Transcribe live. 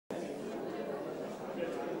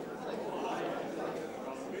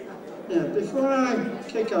Yeah, before I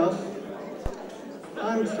kick off,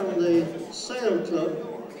 I'm from the Sail Club.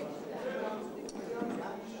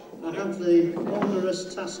 I have the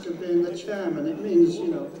onerous task of being the chairman. It means, you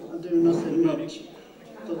know, I do nothing much.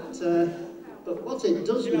 But what it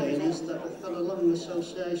does mean is that I've had a long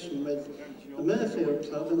association with the Murfield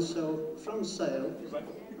Club, and so from Sail,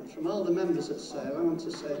 and from all the members at Sail, I want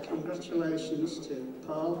to say congratulations to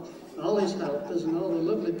Paul and all his helpers and all the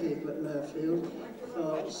lovely people at Murfield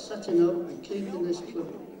for setting up and keeping this club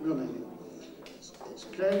running. It's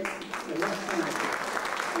great.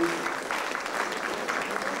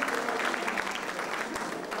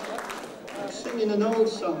 I'm singing an old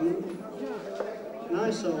song, a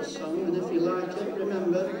nice old song, and if you like it,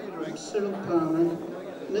 remember, I'm Cyril Palmer,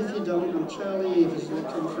 and if you don't, I'm Charlie Evers, and I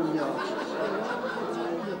come from Yorkshire.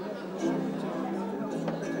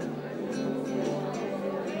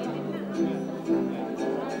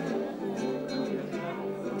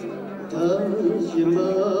 Does your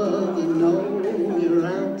mother know you're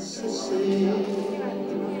out to sea?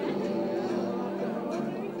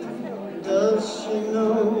 Does she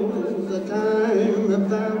know that I'm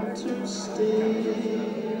about to steal?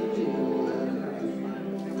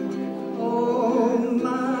 Oh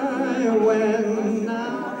my, when I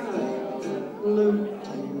look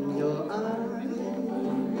in your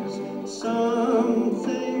eyes,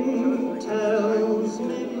 something tells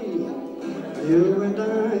me you and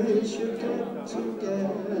I should get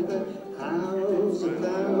together. How's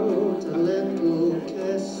about a little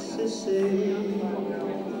kiss, see?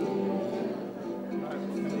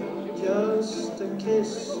 Just a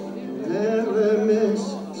kiss, never miss,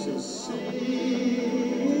 Cecilia.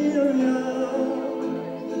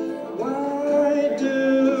 Why do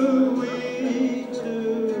we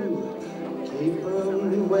two keep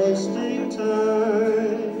on wasting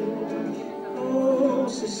time? Oh,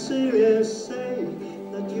 Cecilia, say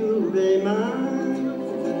that you'll be mine.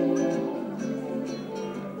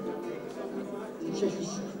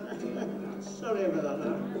 Sorry about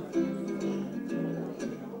that.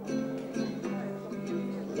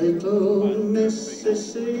 Little Miss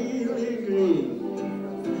Cecilia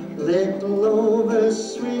Green, little over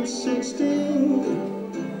sweet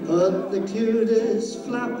 16, but the cutest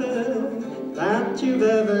flapper that you've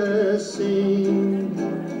ever seen.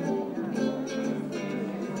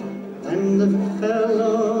 When the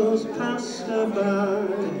fellows pass her by,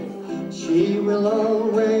 she will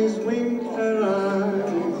always wink her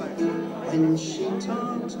eye. When she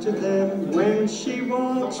talks to them, when she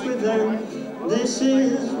walks with them, this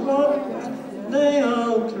is what they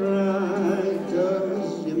all cry.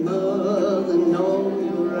 Does your mother know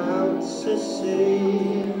you're out to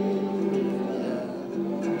sea?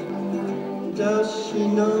 Does she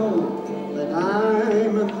know that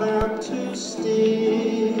I'm about to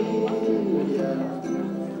steal?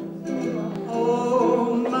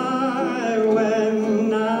 Oh my,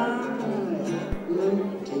 when I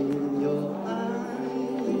look in your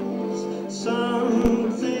eyes,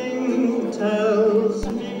 something tells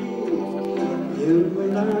me you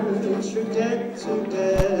and I should get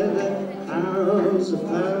together. How's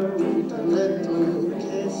about a little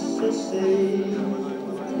kiss, see?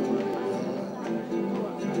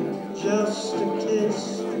 Just a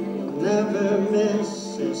kiss, never miss,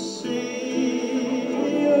 Cecilia.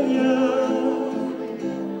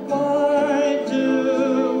 Why do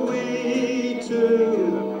we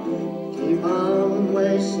two keep on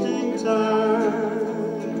wasting time?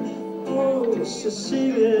 Oh,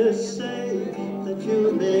 Cecilia, say that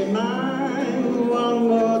you'll be mine one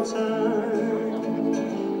more time.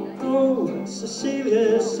 Oh,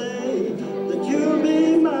 Cecilia, say that you'll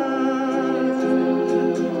be mine.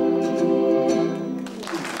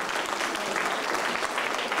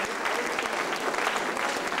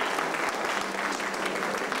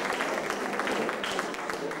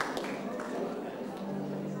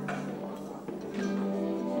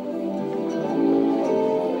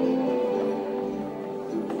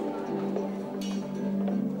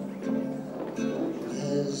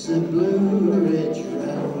 There's a blue ridge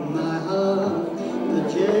round my heart,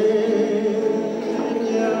 Virginia.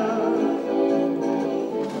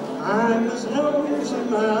 I'm as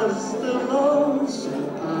lonesome as the lonesome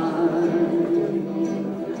pine.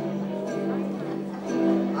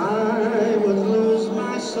 I would lose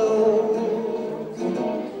my soul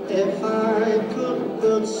if I could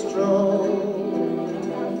but stroll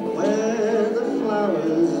where the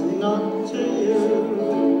flowers nod to you,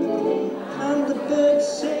 and the birds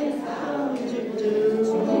sing how you do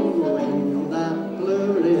in that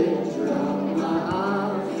blue ridge round my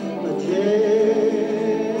heart, Virginia.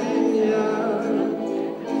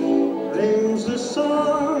 Rings a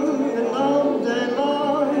song, and all day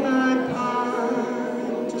long I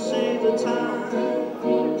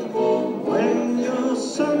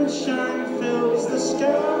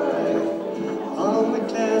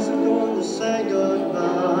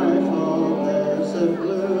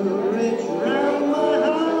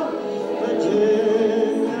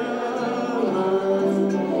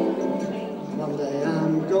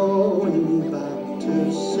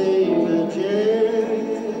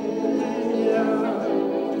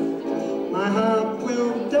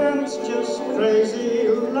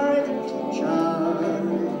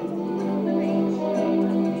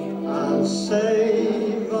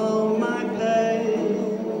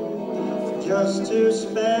just to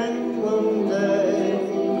spend one day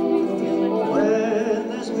where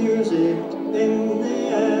there's music in the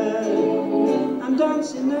air. I'm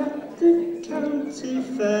dancing at the county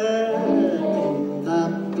fair in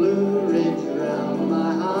that Blue Ridge round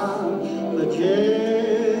my heart,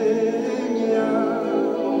 Virginia.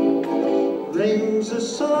 Rings a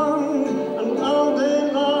song and all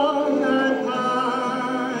day long I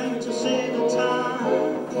pine to see the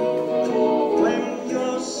time when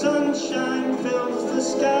your sunshine fills the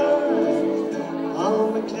sky.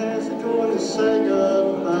 All my cares are going to say